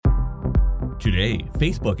Today,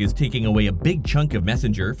 Facebook is taking away a big chunk of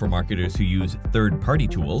Messenger for marketers who use third-party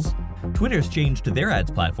tools. Twitter's change to their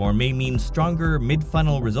ads platform may mean stronger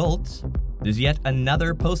mid-funnel results. There's yet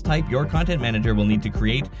another post type your content manager will need to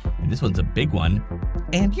create, and this one's a big one.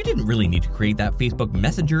 And you didn't really need to create that Facebook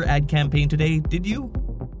Messenger ad campaign today, did you?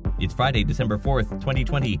 It's Friday, December 4th,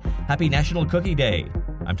 2020. Happy National Cookie Day.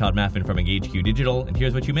 I'm Todd Maffin from EngageQ Digital, and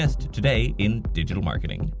here's what you missed today in digital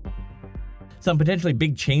marketing. Some potentially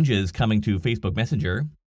big changes coming to Facebook Messenger,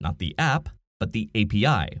 not the app, but the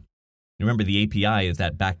API. Remember, the API is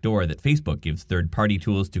that backdoor that Facebook gives third-party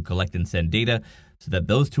tools to collect and send data so that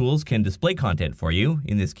those tools can display content for you,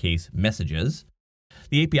 in this case, messages.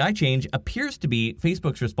 The API change appears to be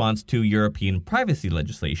Facebook's response to European privacy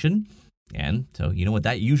legislation. And so you know what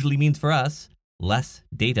that usually means for us, less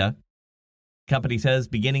data. The company says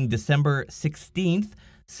beginning December 16th,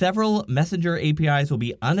 several Messenger APIs will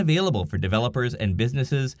be unavailable for developers and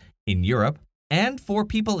businesses in Europe and for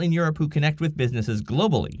people in Europe who connect with businesses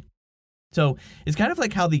globally. So it's kind of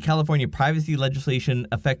like how the California privacy legislation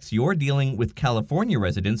affects your dealing with California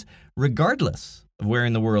residents regardless of where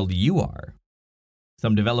in the world you are.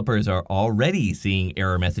 Some developers are already seeing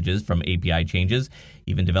error messages from API changes,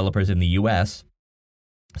 even developers in the US.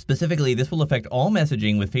 Specifically, this will affect all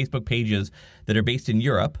messaging with Facebook pages that are based in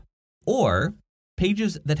Europe, or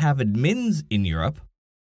pages that have admins in Europe,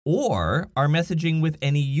 or are messaging with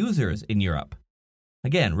any users in Europe.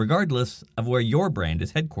 Again, regardless of where your brand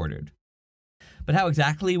is headquartered. But how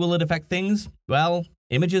exactly will it affect things? Well,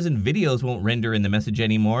 images and videos won't render in the message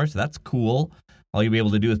anymore, so that's cool. All you'll be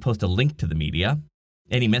able to do is post a link to the media.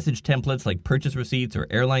 Any message templates like purchase receipts or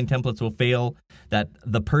airline templates will fail. That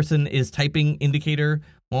the person is typing indicator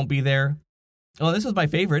won't be there. Oh, this was my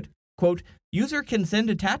favorite. Quote, user can send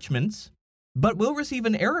attachments, but will receive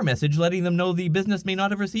an error message letting them know the business may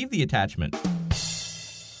not have received the attachment.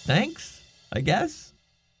 Thanks, I guess.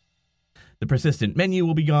 The persistent menu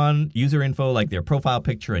will be gone. User info like their profile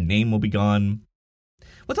picture and name will be gone.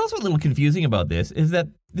 What's also a little confusing about this is that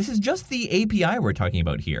this is just the API we're talking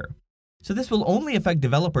about here. So this will only affect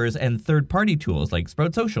developers and third-party tools like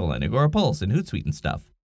Sprout Social and Agorapulse and Hootsuite and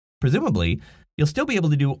stuff. Presumably, you'll still be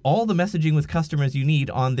able to do all the messaging with customers you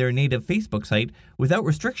need on their native Facebook site without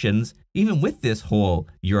restrictions, even with this whole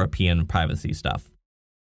European privacy stuff.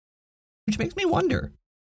 Which makes me wonder,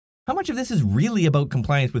 how much of this is really about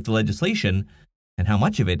compliance with the legislation, and how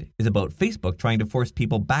much of it is about Facebook trying to force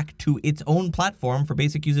people back to its own platform for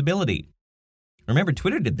basic usability? Remember,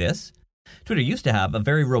 Twitter did this. Twitter used to have a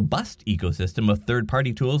very robust ecosystem of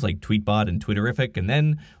third-party tools like Tweetbot and Twitterrific, and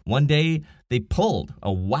then one day they pulled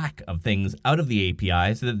a whack of things out of the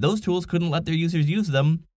API so that those tools couldn't let their users use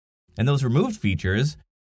them, and those removed features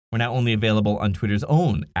were now only available on Twitter's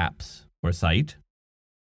own apps or site.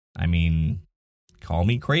 I mean, call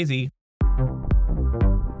me crazy.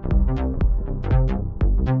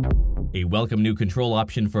 A welcome new control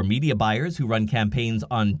option for media buyers who run campaigns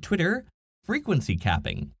on Twitter, frequency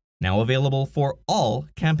capping. Now available for all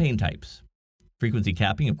campaign types. Frequency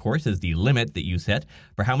capping, of course, is the limit that you set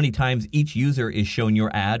for how many times each user is shown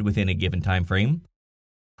your ad within a given time frame.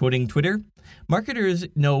 Quoting Twitter, marketers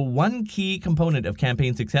know one key component of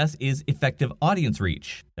campaign success is effective audience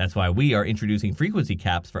reach. That's why we are introducing frequency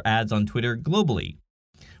caps for ads on Twitter globally.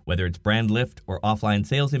 Whether it's brand lift or offline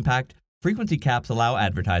sales impact, frequency caps allow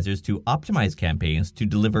advertisers to optimize campaigns to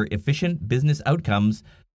deliver efficient business outcomes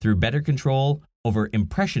through better control over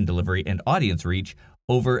impression delivery and audience reach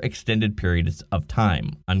over extended periods of time,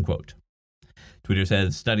 unquote. Twitter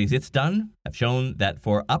says studies it's done have shown that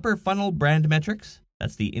for upper funnel brand metrics,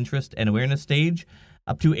 that's the interest and awareness stage,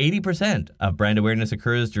 up to 80% of brand awareness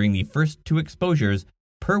occurs during the first 2 exposures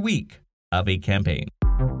per week of a campaign.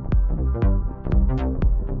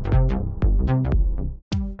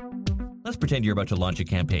 Let's pretend you're about to launch a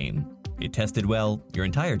campaign. It tested well, your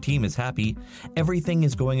entire team is happy, everything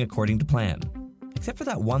is going according to plan. Except for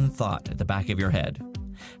that one thought at the back of your head.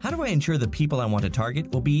 How do I ensure the people I want to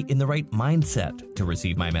target will be in the right mindset to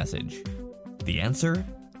receive my message? The answer?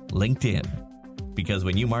 LinkedIn. Because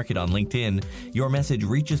when you market on LinkedIn, your message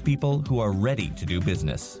reaches people who are ready to do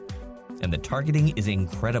business. And the targeting is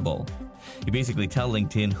incredible. You basically tell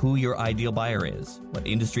LinkedIn who your ideal buyer is, what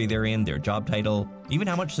industry they're in, their job title, even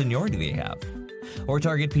how much seniority they have. Or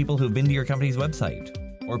target people who've been to your company's website,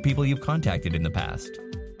 or people you've contacted in the past.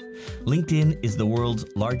 LinkedIn is the world's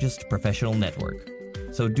largest professional network.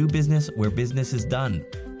 So do business where business is done.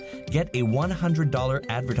 Get a $100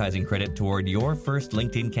 advertising credit toward your first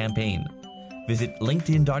LinkedIn campaign. Visit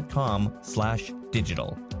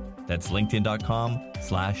linkedin.com/digital. That's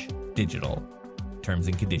linkedin.com/digital. Terms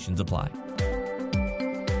and conditions apply.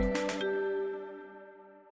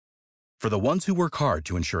 For the ones who work hard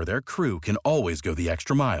to ensure their crew can always go the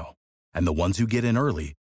extra mile, and the ones who get in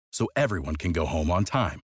early so everyone can go home on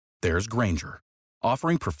time, there's Grainger,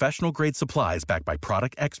 offering professional-grade supplies backed by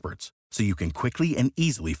product experts so you can quickly and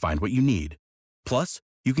easily find what you need. Plus,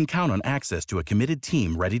 you can count on access to a committed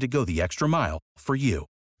team ready to go the extra mile for you.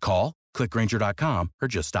 Call, click Grainger.com, or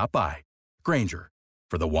just stop by. Grainger,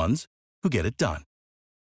 for the ones who get it done.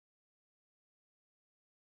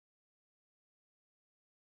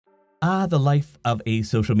 The life of a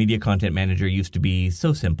social media content manager used to be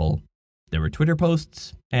so simple. There were Twitter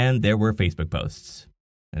posts and there were Facebook posts.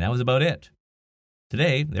 And that was about it.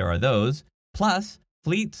 Today, there are those, plus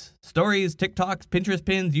fleets, stories, TikToks, Pinterest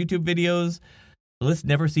pins, YouTube videos. The list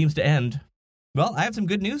never seems to end. Well, I have some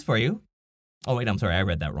good news for you. Oh, wait, I'm sorry, I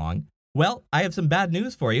read that wrong. Well, I have some bad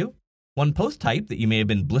news for you. One post type that you may have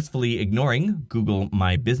been blissfully ignoring, Google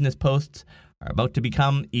My Business posts, are about to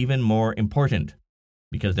become even more important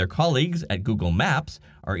because their colleagues at Google Maps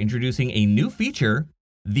are introducing a new feature,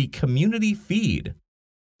 the community feed.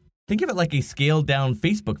 Think of it like a scaled-down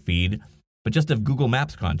Facebook feed, but just of Google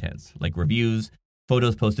Maps contents, like reviews,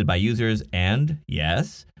 photos posted by users, and,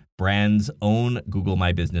 yes, brands' own Google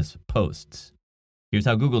My Business posts. Here's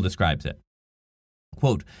how Google describes it.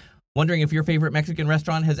 Quote, wondering if your favorite Mexican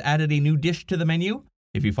restaurant has added a new dish to the menu?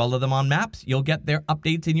 If you follow them on Maps, you'll get their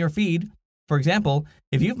updates in your feed. For example,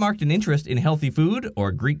 if you've marked an interest in healthy food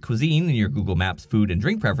or Greek cuisine in your Google Maps food and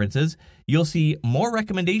drink preferences, you'll see more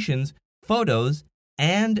recommendations, photos,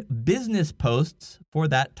 and business posts for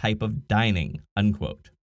that type of dining, unquote.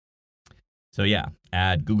 So yeah,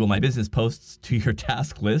 add Google My Business posts to your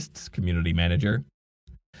task lists, community manager.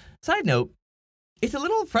 Side note, it's a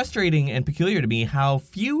little frustrating and peculiar to me how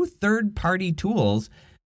few third-party tools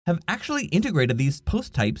have actually integrated these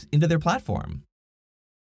post types into their platform.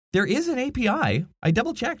 There is an API. I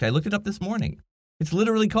double-checked. I looked it up this morning. It's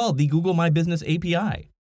literally called the Google My Business API.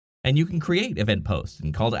 And you can create event posts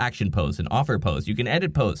and call to action posts and offer posts. You can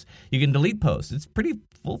edit posts. You can delete posts. It's pretty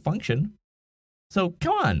full function. So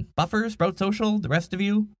come on, Buffer, Sprout Social, the rest of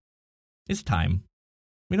you. It's time.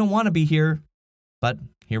 We don't want to be here, but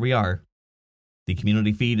here we are. The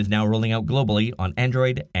community feed is now rolling out globally on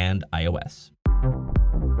Android and iOS.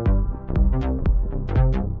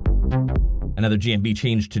 Another GMB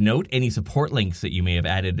change to note, any support links that you may have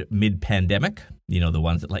added mid-pandemic, the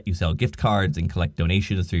ones that let you sell gift cards and collect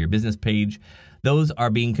donations through your business page, those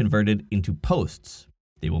are being converted into posts.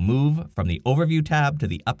 They will move from the Overview tab to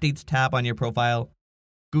the Updates tab on your profile.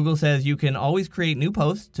 Google says you can always create new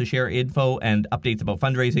posts to share info and updates about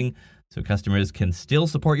fundraising, so customers can still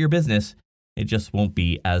support your business. It just won't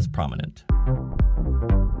be as prominent.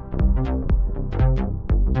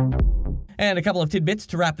 And a couple of tidbits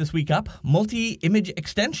to wrap this week up. Multi-image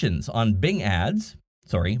extensions on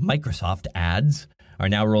Microsoft Ads, are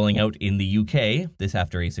now rolling out in the UK, this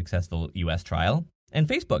after a successful US trial. And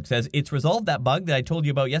Facebook says it's resolved that bug that I told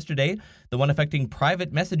you about yesterday, the one affecting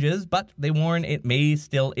private messages, but they warn it may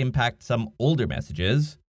still impact some older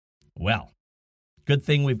messages. Well, good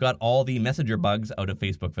thing we've got all the Messenger bugs out of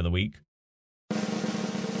Facebook for the week.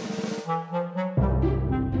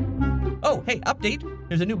 Oh, hey, update.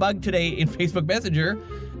 There's a new bug today in Facebook Messenger.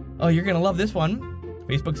 Oh, you're going to love this one.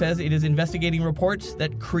 Facebook says it is investigating reports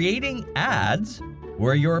that creating ads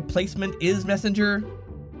where your placement is Messenger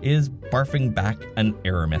is barfing back an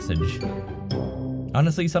error message.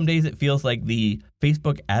 Honestly, some days it feels like the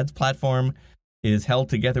Facebook ads platform is held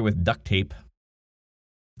together with duct tape.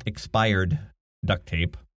 Expired duct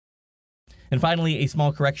tape. And finally, a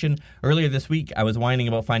small correction. Earlier this week, I was whining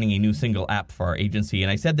about finding a new single app for our agency,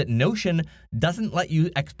 and I said that Notion doesn't let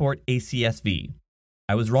you export a CSV.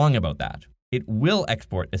 I was wrong about that. It will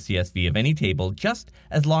export a CSV of any table just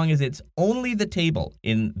as long as it's only the table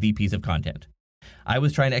in the piece of content. I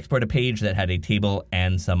was trying to export a page that had a table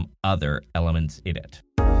and some other elements in it.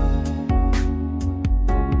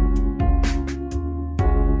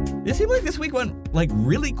 It seemed like this week went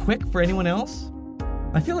really quick for anyone else.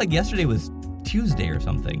 I feel like yesterday was Tuesday or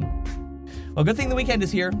something. Well, good thing the weekend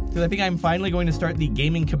is here, because I think I'm finally going to start the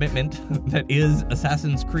gaming commitment that is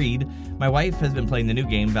Assassin's Creed. My wife has been playing the new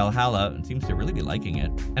game, Valhalla, and seems to really be liking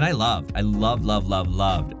it. And I loved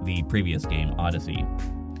the previous game, Odyssey.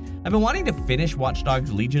 I've been wanting to finish Watch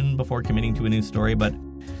Dogs Legion before committing to a new story, but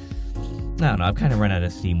I don't know, I've kind of run out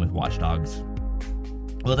of steam with Watch Dogs.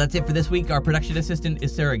 Well, that's it for this week. Our production assistant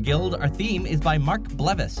is Sarah Guild. Our theme is by Mark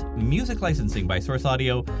Blevis. Music licensing by Source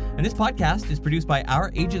Audio. And this podcast is produced by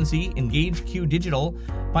our agency, EngageQ Digital.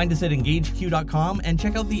 Find us at EngageQ.com and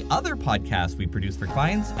check out the other podcasts we produce for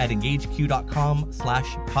clients at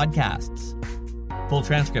EngageQ.com/podcasts. Full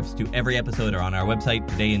transcripts to every episode are on our website,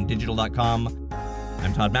 todayindigital.com.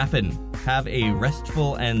 I'm Todd Maffin. Have a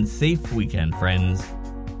restful and safe weekend, friends.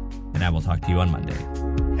 And I will talk to you on Monday.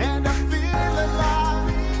 And I feel alive,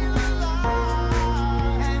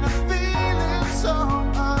 and I'm feeling so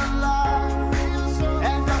alive,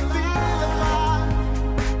 and I feel alive,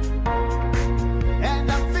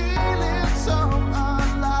 and I'm feeling so alive.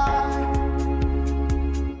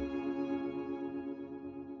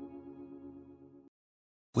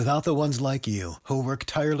 Without the ones like you, who work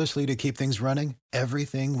tirelessly to keep things running,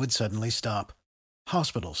 everything would suddenly stop.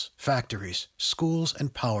 Hospitals, factories, schools,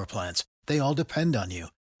 and power plants, they all depend on you.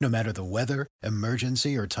 No matter the weather,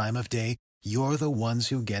 emergency, or time of day, you're the ones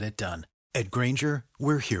who get it done. At Grainger,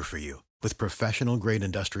 we're here for you with professional-grade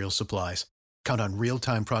industrial supplies. Count on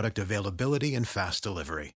real-time product availability and fast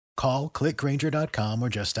delivery. Call, click Grainger.com, or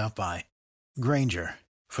just stop by. Grainger,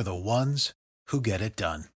 for the ones who get it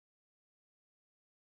done.